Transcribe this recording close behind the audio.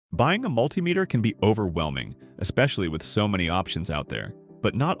Buying a multimeter can be overwhelming, especially with so many options out there.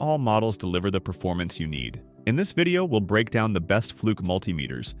 But not all models deliver the performance you need. In this video, we'll break down the best Fluke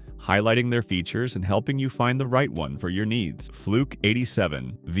multimeters, highlighting their features and helping you find the right one for your needs. Fluke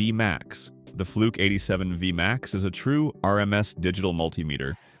 87 V-Max. The Fluke 87 V-Max is a true RMS digital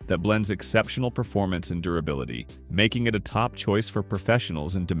multimeter that blends exceptional performance and durability, making it a top choice for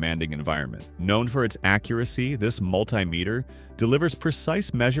professionals in demanding environments. Known for its accuracy, this multimeter delivers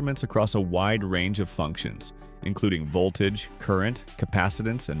precise measurements across a wide range of functions, including voltage, current,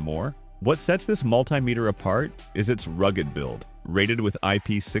 capacitance, and more. What sets this multimeter apart is its rugged build. Rated with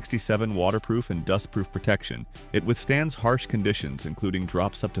IP67 waterproof and dustproof protection, it withstands harsh conditions, including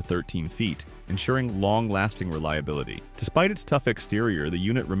drops up to 13 feet, ensuring long-lasting reliability. Despite its tough exterior, the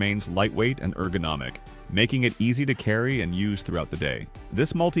unit remains lightweight and ergonomic, making it easy to carry and use throughout the day.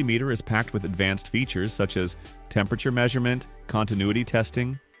 This multimeter is packed with advanced features such as temperature measurement, continuity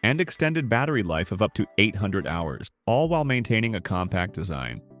testing, and extended battery life of up to 800 hours, all while maintaining a compact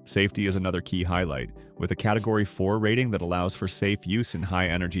design. Safety is another key highlight, with a Category 4 rating that allows for safe use in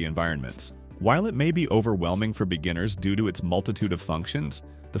high-energy environments. While it may be overwhelming for beginners due to its multitude of functions,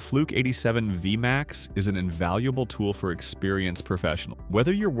 the Fluke 87 V-Max is an invaluable tool for experienced professionals.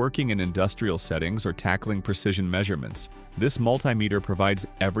 Whether you're working in industrial settings or tackling precision measurements, this multimeter provides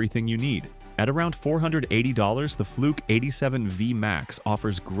everything you need. At around $480, the Fluke 87 V-Max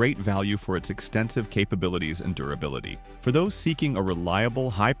offers great value for its extensive capabilities and durability. For those seeking a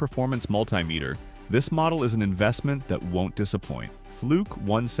reliable, high-performance multimeter, this model is an investment that won't disappoint. Fluke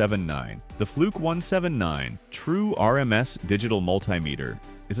 179. The Fluke 179 True RMS Digital Multimeter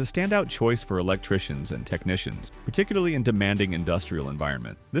is a standout choice for electricians and technicians, particularly in demanding industrial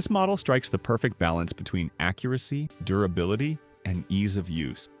environments. This model strikes the perfect balance between accuracy, durability, and ease of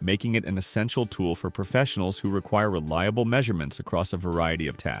use, making it an essential tool for professionals who require reliable measurements across a variety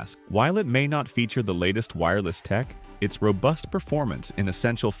of tasks. While it may not feature the latest wireless tech, its robust performance in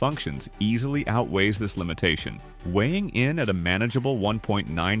essential functions easily outweighs this limitation. Weighing in at a manageable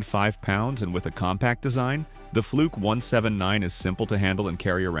 1.95 pounds and with a compact design, the Fluke 179 is simple to handle and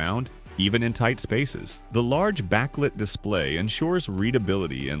carry around, even in tight spaces. The large backlit display ensures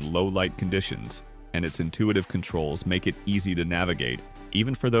readability in low-light conditions, and its intuitive controls make it easy to navigate,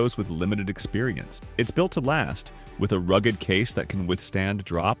 even for those with limited experience. It's built to last, with a rugged case that can withstand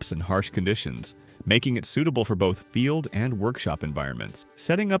drops and harsh conditions, making it suitable for both field and workshop environments.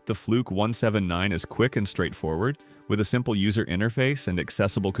 Setting up the Fluke 179 is quick and straightforward, with a simple user interface and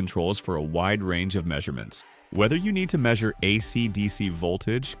accessible controls for a wide range of measurements. Whether you need to measure AC/DC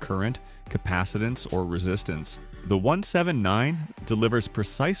voltage, current, capacitance, or resistance, the 179 delivers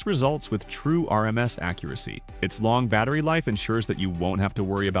precise results with true RMS accuracy. Its long battery life ensures that you won't have to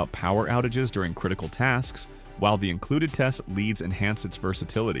worry about power outages during critical tasks, while the included test leads enhance its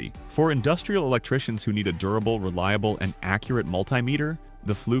versatility. For industrial electricians who need a durable, reliable, and accurate multimeter,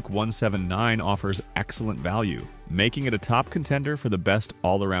 the Fluke 179 offers excellent value, making it a top contender for the best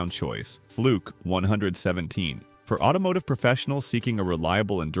all-around choice. Fluke 117. For automotive professionals seeking a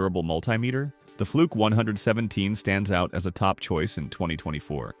reliable and durable multimeter, the Fluke 117 stands out as a top choice in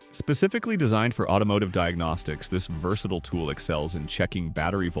 2024. Specifically designed for automotive diagnostics, this versatile tool excels in checking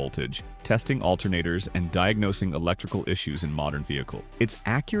battery voltage, testing alternators, and diagnosing electrical issues in modern vehicles. Its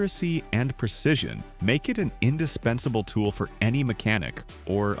accuracy and precision make it an indispensable tool for any mechanic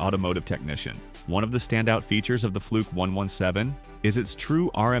or automotive technician. One of the standout features of the Fluke 117 is its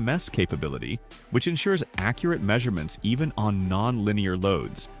true RMS capability, which ensures accurate measurements even on non-linear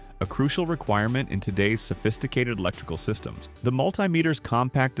loads, a crucial requirement in today's sophisticated electrical systems. The multimeter's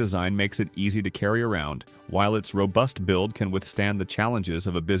compact design makes it easy to carry around, while its robust build can withstand the challenges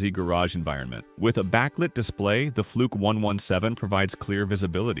of a busy garage environment. With a backlit display, the Fluke 117 provides clear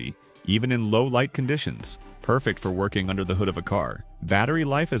visibility, even in low-light conditions, perfect for working under the hood of a car. Battery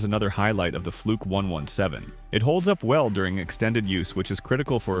life is another highlight of the Fluke 117. It holds up well during extended use, which is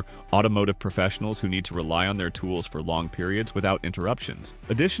critical for automotive professionals who need to rely on their tools for long periods without interruptions.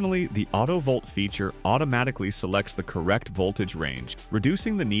 Additionally, the Auto Volt feature automatically selects the correct voltage range,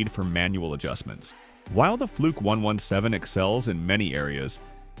 reducing the need for manual adjustments. While the Fluke 117 excels in many areas,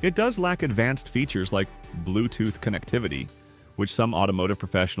 it does lack advanced features like Bluetooth connectivity, which some automotive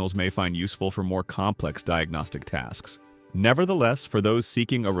professionals may find useful for more complex diagnostic tasks. Nevertheless, for those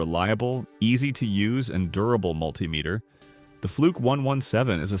seeking a reliable, easy-to-use, and durable multimeter, the Fluke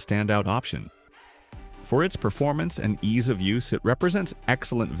 117 is a standout option. For its performance and ease of use, it represents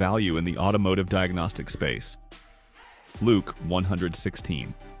excellent value in the automotive diagnostic space. Fluke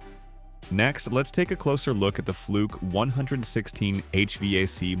 116. Next, let's take a closer look at the Fluke 116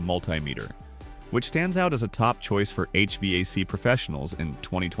 HVAC multimeter. which stands out as a top choice for HVAC professionals in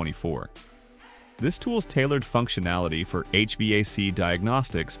 2024. This tool's tailored functionality for HVAC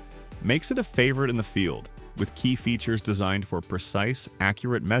diagnostics makes it a favorite in the field, with key features designed for precise,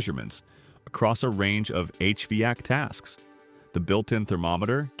 accurate measurements across a range of HVAC tasks. The built-in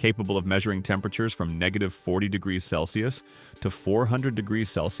thermometer, capable of measuring temperatures from -40 degrees Celsius to 400 degrees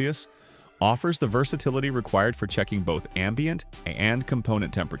Celsius, offers the versatility required for checking both ambient and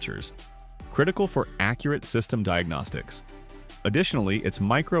component temperatures, critical for accurate system diagnostics. Additionally, its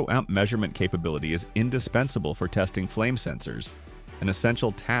microamp measurement capability is indispensable for testing flame sensors, an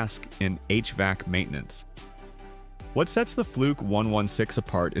essential task in HVAC maintenance. What sets the Fluke 116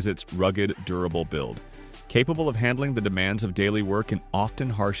 apart is its rugged, durable build, capable of handling the demands of daily work in often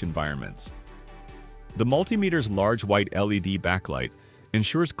harsh environments. The Multimeter's large white LED backlight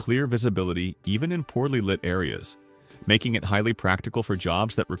ensures clear visibility even in poorly lit areas, making it highly practical for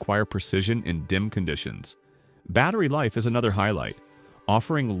jobs that require precision in dim conditions. Battery life is another highlight,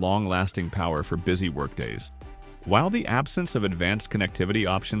 offering long-lasting power for busy workdays. While the absence of advanced connectivity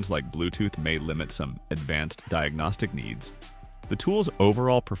options like Bluetooth may limit some advanced diagnostic needs, the tool's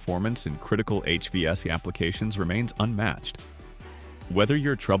overall performance in critical HVAC applications remains unmatched. Whether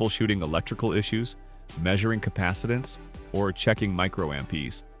you're troubleshooting electrical issues, measuring capacitance, or checking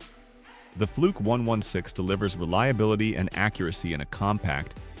microamps, the Fluke 116 delivers reliability and accuracy in a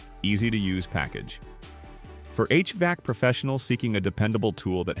compact, easy-to-use package. For HVAC professionals seeking a dependable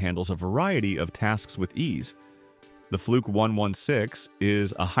tool that handles a variety of tasks with ease, the Fluke 116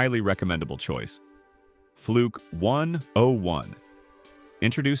 is a highly recommendable choice. Fluke 101.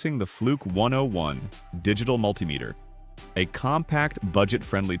 Introducing the Fluke 101 Digital Multimeter, a compact,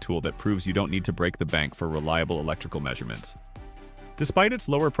 budget-friendly tool that proves you don't need to break the bank for reliable electrical measurements. Despite its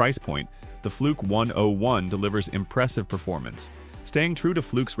lower price point, the Fluke 101 delivers impressive performance, staying true to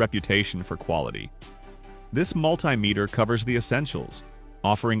Fluke's reputation for quality. This multimeter covers the essentials,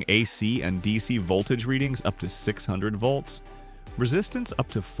 offering AC and DC voltage readings up to 600 volts, resistance up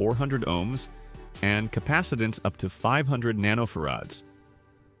to 400 ohms, and capacitance up to 500 nanofarads.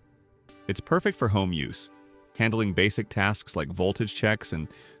 It's perfect for home use, handling basic tasks like voltage checks and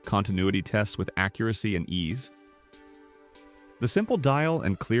continuity tests with accuracy and ease. The simple dial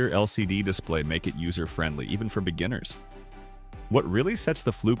and clear LCD display make it user-friendly, even for beginners. What really sets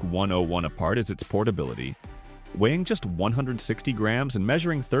the Fluke 101 apart is its portability. Weighing just 160 grams and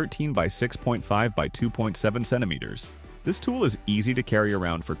measuring 13 by 6.5 by 2.7 centimeters, this tool is easy to carry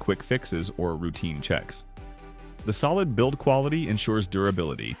around for quick fixes or routine checks. The solid build quality ensures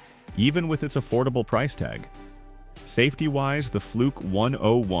durability, even with its affordable price tag. Safety-wise, the Fluke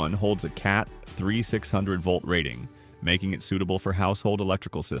 101 holds a Cat 3600-volt rating, making it suitable for household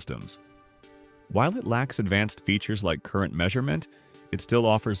electrical systems. While it lacks advanced features like current measurement, it still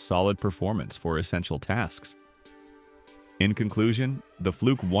offers solid performance for essential tasks. In conclusion, the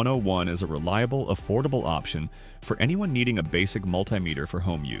Fluke 101 is a reliable, affordable option for anyone needing a basic multimeter for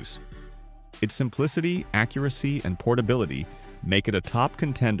home use. Its simplicity, accuracy, and portability make it a top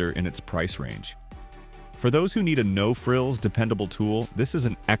contender in its price range. For those who need a no-frills, dependable tool, this is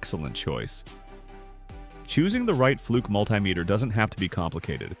an excellent choice. Choosing the right Fluke multimeter doesn't have to be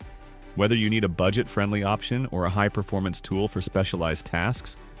complicated. Whether you need a budget-friendly option or a high-performance tool for specialized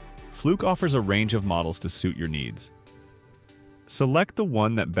tasks, Fluke offers a range of models to suit your needs. Select the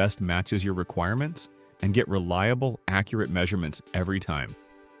one that best matches your requirements and get reliable, accurate measurements every time.